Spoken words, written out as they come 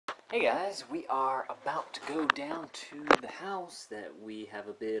Hey guys, we are about to go down to the house that we have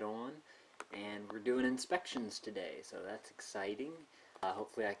a bid on, and we're doing inspections today, so that's exciting.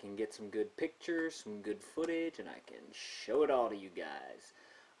 Hopefully I can get some good pictures, some good footage, and I can show it all to you guys.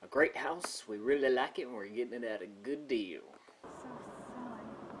 A great house, we really like it, and we're getting it at a good deal.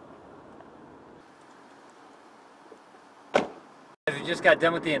 We just got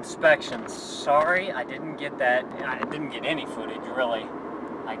done with the inspections. Sorry, I didn't get that. I didn't get any footage, really.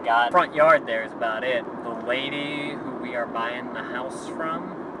 I got front yard there is about it. The lady who we are buying the house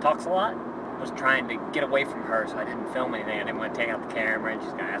from talks a lot. Was trying to get away from her, so I didn't film anything. I didn't want to take out the camera, and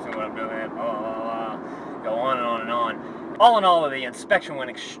she's gonna ask me what I'm doing, blah, blah, blah, blah. Go on and on and on. All in all, the inspection went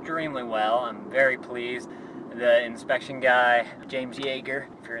extremely well. I'm very pleased. The inspection guy, James Yeager,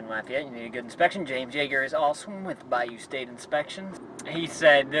 if you're in Lafayette, you need a good inspection. James Yeager is awesome with Bayou State Inspections. He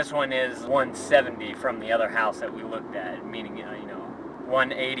said this one is 170 from the other house that we looked at, meaning, you know,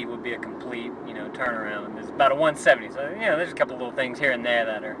 180 would be a complete, turnaround. It's about a 170. So, there's a couple little things here and there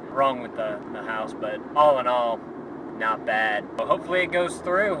that are wrong with the house, but all in all, not bad. So hopefully it goes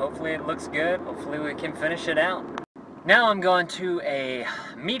through. Hopefully it looks good. Hopefully we can finish it out. Now I'm going to a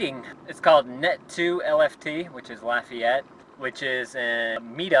meeting. It's called Net2LFT, which is Lafayette, which is a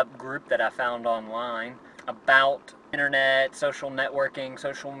meetup group that I found online about internet, social networking,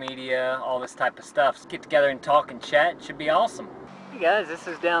 social media, all this type of stuff. So get together and talk and chat. It should be awesome. Hey guys, this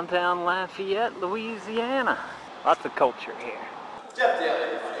is downtown Lafayette, Louisiana. Lots of culture here. Jeff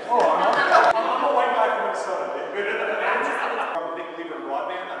Daly. Oh, I'm a white guy from Minnesota. I'm a big believer in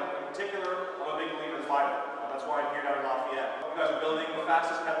broadband. In particular, I'm a big believer in fiber. That's why I'm here down in Lafayette. You guys are building the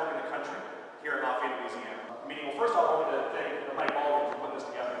fastest network in the country here in Lafayette, Louisiana. Meaning, well, first off, I wanted to thank Mike Baldwin for putting this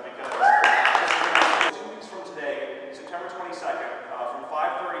together because 2 weeks from today, September 22nd, from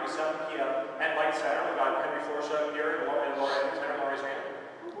 5:30 to 7 p.m. at Light Center, we've got Henry Florsha here and Laura Henry's hand.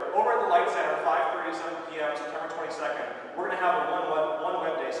 Over at the Light Center, 5:30 to 7 p.m. September 22nd, we're going to have a one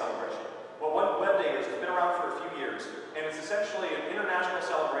web day celebration. What One Web Day is, it's been around for a few years, and it's essentially an international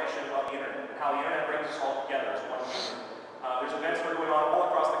celebration of the internet, and how the internet brings us all together as one community. There's events that are going on all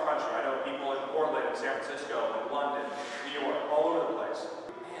across the country. I know people in Portland, San Francisco, in London, New York, all over the place.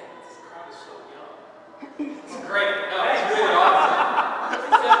 Man, this crowd is so young. It's great. No, it's really awesome.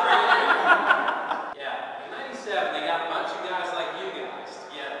 Yeah, in '97 they got a bunch of guys like you guys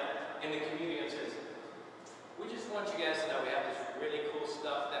together in the community and says, we just want you guys to know we have this really cool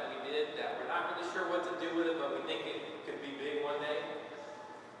stuff that we did that we're not really sure what to do with it, but we think it could be big one day.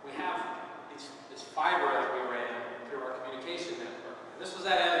 We have this fiber that we ran through our communication network. And this was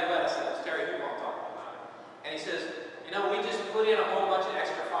at LaneVids, that was Terry Hubal talking about it. And he says, we just put in a whole bunch of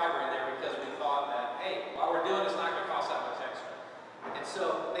extra fiber in there because we thought that, hey, while we're doing this, it's not going to cost that much extra. And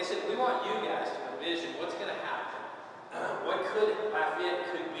so they said, we want you guys to envision what's going to happen. What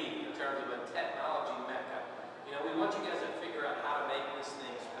Lafayette could be in terms of a technology mecca. We want you guys to figure out how to make this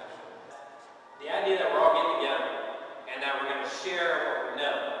thing special. The idea that we're all getting together and that we're going to share what we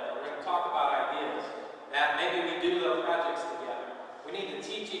know, that we're going to talk about ideas, that maybe we do those projects together. We need to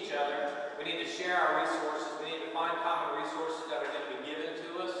teach each other. We need to share our resources. We need to find common resources that are going to be given to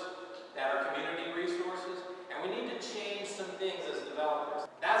us, that are community resources, and we need to change some things as developers.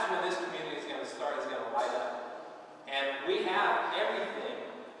 That's when this community is going to start, is going to light up. And we have everything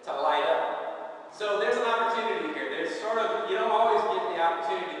to light up. So there's an opportunity here. There's sort of, you don't always get the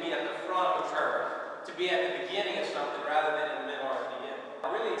opportunity to be at the front of the curve, to be at the beginning of something rather than in the middle or at the end.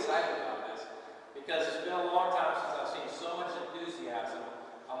 I'm really excited about this because it's been a long time since I've seen so much enthusiasm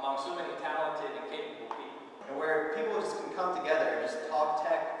among so many talented and capable people. And where people just can come together and just talk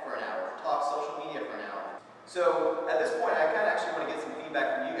tech for an hour, talk social media for an hour. So at this point, I actually want to get some feedback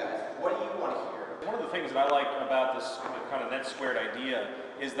from you guys. What do you want to hear? One of the things that I like about this kind of net squared idea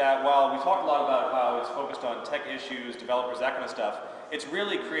is that while we talk a lot about how it's focused on tech issues, developers, that kind of stuff, it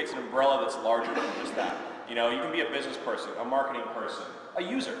really creates an umbrella that's larger than just that. You can be a business person, a marketing person, a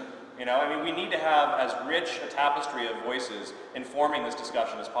user. We need to have as rich a tapestry of voices informing this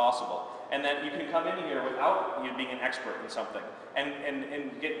discussion as possible. And then you can come in here without being an expert in something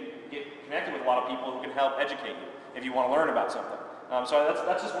and get connected with a lot of people who can help educate you if you want to learn about something. So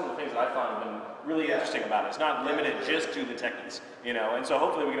that's just one of the things that I find have been really interesting about it. It's not limited just to the techies, and so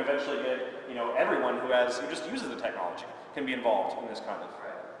hopefully we can eventually get, everyone who just uses the technology can be involved in this kind of.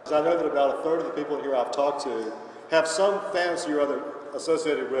 I know that about a third of the people here I've talked to have some fantasy or other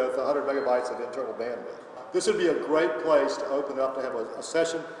associated with 100 megabytes of internal bandwidth. This would be a great place to open up to have a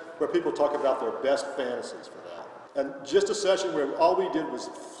session where people talk about their best fantasies for that. And just a session where all we did was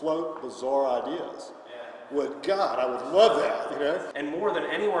float bizarre ideas. God, I would love that, And more than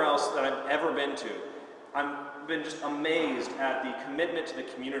anywhere else that I've ever been to, I'm been just amazed at the commitment to the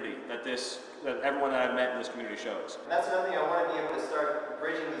community that everyone that I've met in this community shows. And that's another thing, I want to be able to start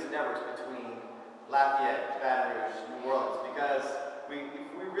bridging these networks between Lafayette, Baton Rouge, New Orleans, because if we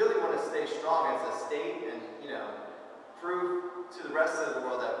really want to stay strong as a state and, prove to the rest of the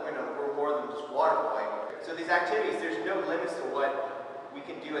world that, we're more than just water boy. So these activities, there's no limits to what we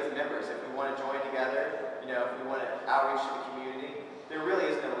can do as members. If we want to join together, if we want to outreach to the community, there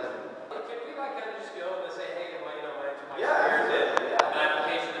really is no limit. If we kind of just go and say, hey, my Yeah, experience is an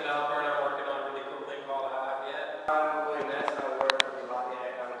application developer and I'm working on a really cool thing called Lafayette. I'm William Ness and I work for the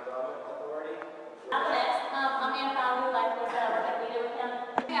Lafayette Economic Development Authority. I'm Anna Fowler, like I said, I work at Media with him.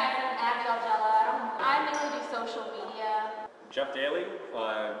 Yeah, I'm Abigail Jello. I mainly do social media. Jeff Daly,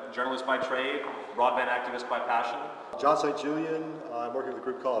 journalist by trade, broadband activist by passion. John St. Julian, I'm working with a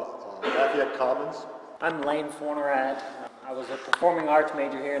group called Lafayette Commons. I'm LaneVids. I was a performing arts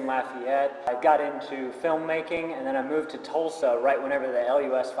major here in Lafayette. I got into filmmaking and then I moved to Tulsa right whenever the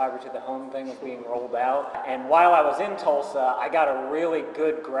LUS fiber to the home thing was being rolled out. And while I was in Tulsa, I got a really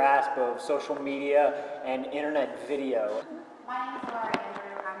good grasp of social media and internet video. My name is Laura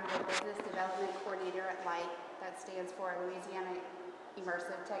Andrew. I'm the Business Development Coordinator at LIGHT. That stands for Louisiana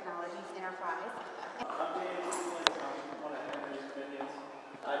Immersive Technologies Enterprise. I'm James. I'm one of Henry's opinions.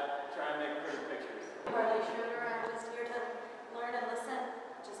 I try and make pretty pictures. Harley Schroeder, I'm just here to learn and listen.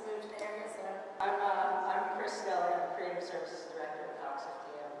 Just moved to the area, so. I'm Chris Stelly, I'm the Creative Services Director at Cox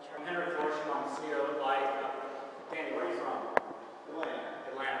FDM. I'm Henry Fortune, I'm the CEO of LIGHT. Danny, where are you from?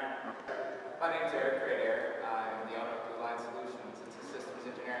 Atlanta. My name is Eric Great. I'm the owner of Design Solutions. It's a systems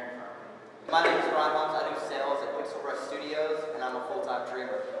engineering firm. My name is Ron Holmes. I do sales at Pixel Brush Studios, and I'm a full-time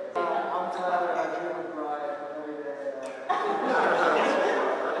dreamer. I'm Tyler, I dream with Brian every day.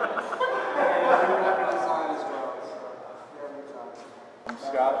 I'm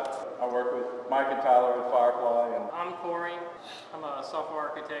Scott. I work with Mike and Tyler at Firefly. And I'm Corey. I'm a software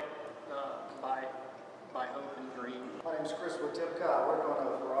architect by hope and dream. My name is Chris Witipka. I work on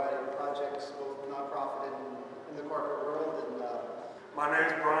a variety of projects, both nonprofit and in the corporate world. And my name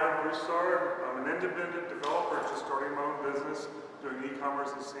is Brian Broussard. I'm an independent developer just starting my own business doing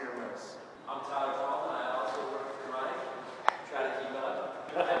e-commerce and CMS. I'm Tyler Tallman. I also work for Ryan. Try to keep up.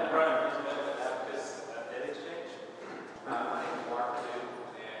 I'm Brian Broussard at Net Exchange. My name is Mark Pugh,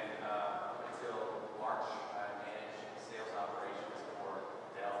 and until March, I managed sales operations for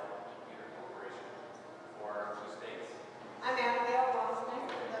Dell Computer Corporation for 2 states. I'm Abigail Walsnick,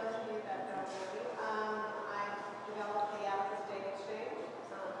 for those of you that don't know me. I developed the Alpha State Exchange,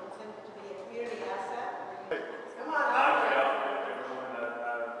 intended to be a community asset. Come on, I'm everyone that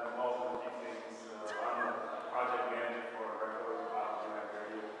I'm involved with these things. I'm a project manager for a record out in that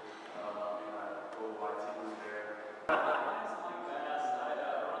area. And I go IT was there.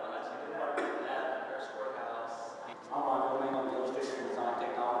 I'm Ron Golding, I'm the illustration and design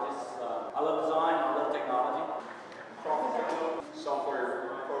technologist. I love design, I love technology.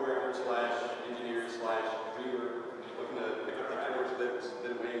 Software programmer slash engineer slash dreamer, looking to pick up the torch that's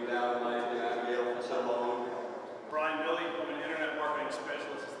been laying down in Abigail for so long. Brian Billy, I'm an internet marketing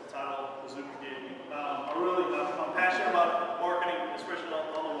specialist, is the title Bazooka gave me. I'm passionate about marketing, especially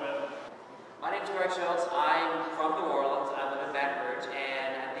on the web. My name is Greg Schultz. I'm from New Orleans. I live in Baton Rouge,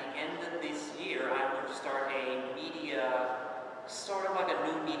 and at the end of this year, I'm going to start a media, sort of like a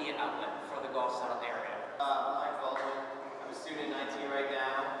new media outlet for the Gulf South area. I'm Mike Baldwin. I'm a student in IT right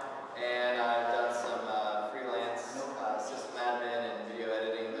now, and I've done some freelance system admin and video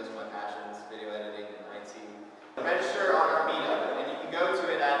editing. Those are my passions, video editing and IT. Register on our meetup, and you can go to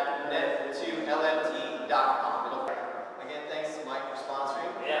it at Net2LFT.com. Again, thanks to Mike for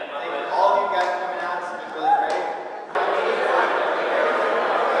sponsoring. Yeah, thank you all of you guys for coming out. It's been really great.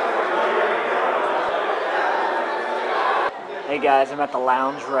 Hey guys, I'm at the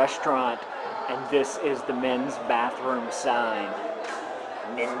Lounge Restaurant, and this is the men's bathroom sign.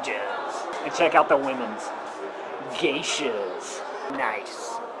 Ninjas. And check out the women's. Geishas.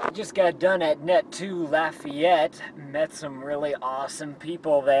 Nice. Just got done at Net2LFT. Met some really awesome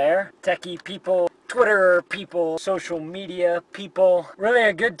people there. Techie people, Twitter people, social media people. Really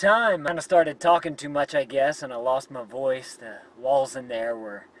a good time. Kind of started talking too much, I guess, and I lost my voice. The walls in there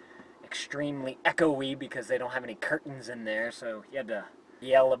were extremely echoey because they don't have any curtains in there, so you had to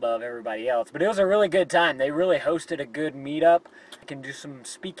yell above everybody else. But it was a really good time. They really hosted a good meetup. I can do some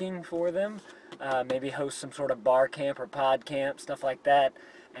speaking for them, maybe host some sort of bar camp or pod camp, stuff like that,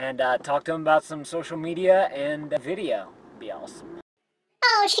 and talk to them about some social media and video. It'd be awesome.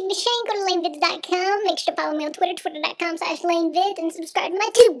 Oh, shake the shame, go to LaneVids.com. Make sure to follow me on Twitter, twitter.com/LaneVids, and subscribe to my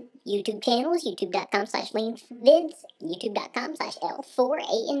two YouTube channels, youtube.com/LaneVids,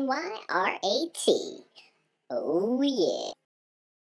 youtube.com/L4ANYRAT. Oh yeah.